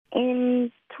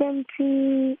In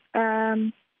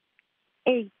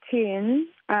 2018,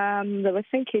 the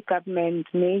Western Cape government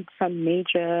made some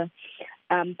major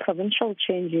provincial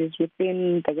changes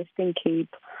within the Western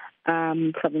Cape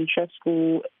Provincial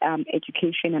School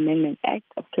Education Amendment Act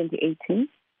of 2018.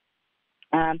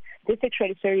 This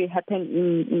actually happened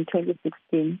in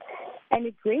 2016, and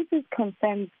it raises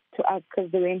concerns to us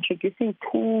because they were introducing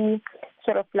two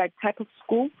sort of like type of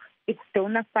school. It's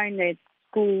donor-funded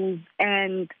schools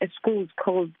and schools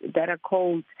that are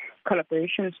called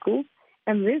collaboration schools,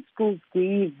 and these schools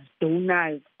give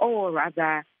donors, or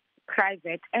rather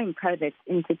private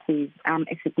entities,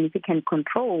 a significant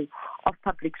control of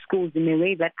public schools in a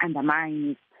way that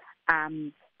undermines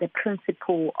the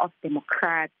principle of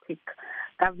democratic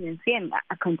governance and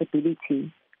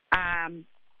accountability. And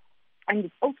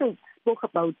it also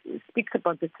speaks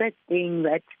about the third thing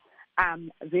that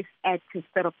this act is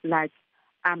sort of like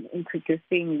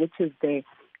introducing, which is the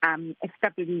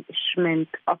establishment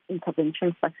of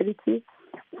intervention facilities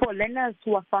for learners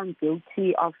who are found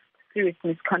guilty of serious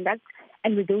misconduct.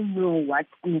 And we don't know what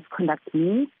misconduct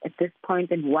means at this point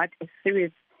and what a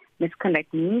serious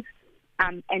misconduct means.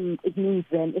 And it means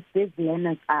then if these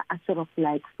learners are sort of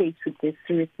like faced with this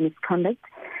serious misconduct,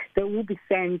 they will be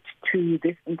sent to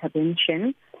this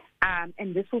intervention.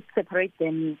 And this will separate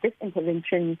them. This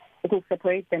intervention, it will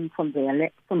separate them from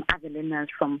other learners,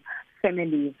 from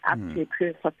families up to a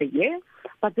period of a year.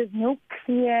 But there's no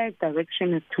clear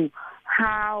direction as to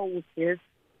how this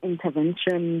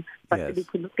intervention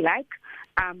facility look like.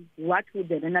 What would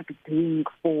the learner be doing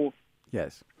for?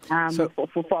 Yes. For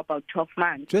about 12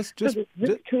 months. Just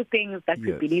two things that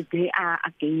we believe they are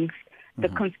against the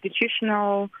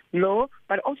constitutional law,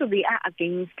 but also they are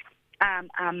against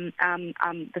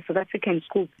the South African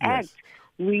Schools Act,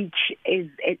 which is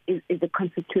a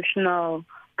constitutional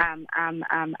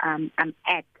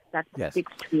act that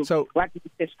speaks to what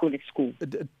makes a school a school.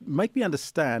 Make me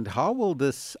understand, how will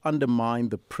this undermine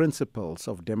the principles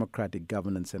of democratic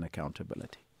governance and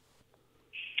accountability?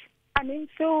 I mean,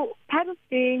 so part of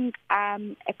being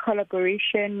a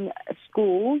collaboration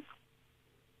school,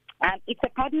 it's a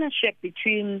partnership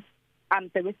between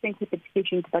the Western Cape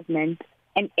Education Department,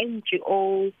 an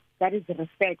NGO that is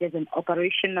referred as an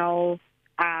operating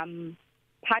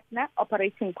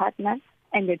partner,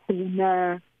 and a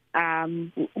donor,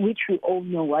 which we all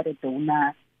know what a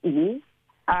donor is.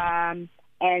 And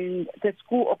the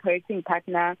school operating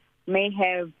partner may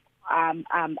have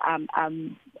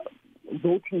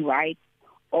voting rights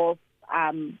of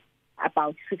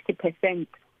about 50%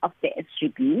 of the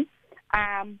SGB,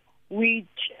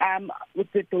 which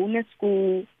with the donor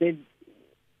school, there's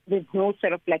no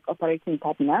sort of like operating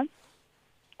partner.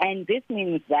 And this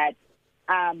means that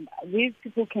these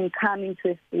people can come into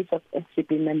a space of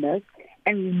SGB members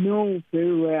and know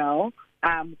very well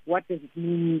what does it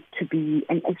mean to be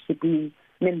an SGB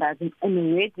member. And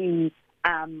already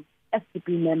SGB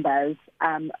members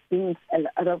being a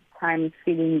lot of times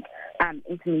feeling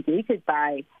intimidated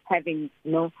by having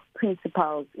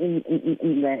principals in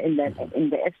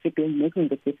the SGB and making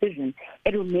the decision.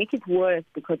 It will make it worse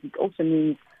because it also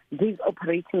means these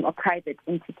operating or private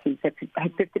entities have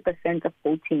 50% of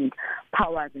voting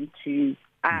powers into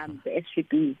the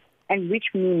SGB, and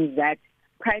which means that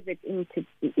private entities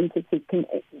can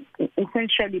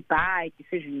essentially buy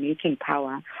decision-making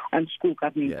power on school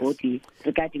governing bodies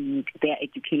regarding their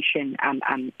education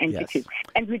entities.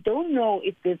 And we don't know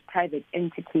if these private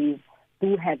entities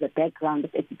do have a background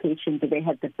of education. Do they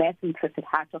have the best interest at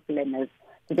heart of learners?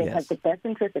 Do they have the best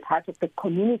interest at heart of the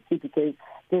community? Because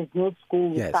there's no school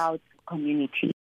without community.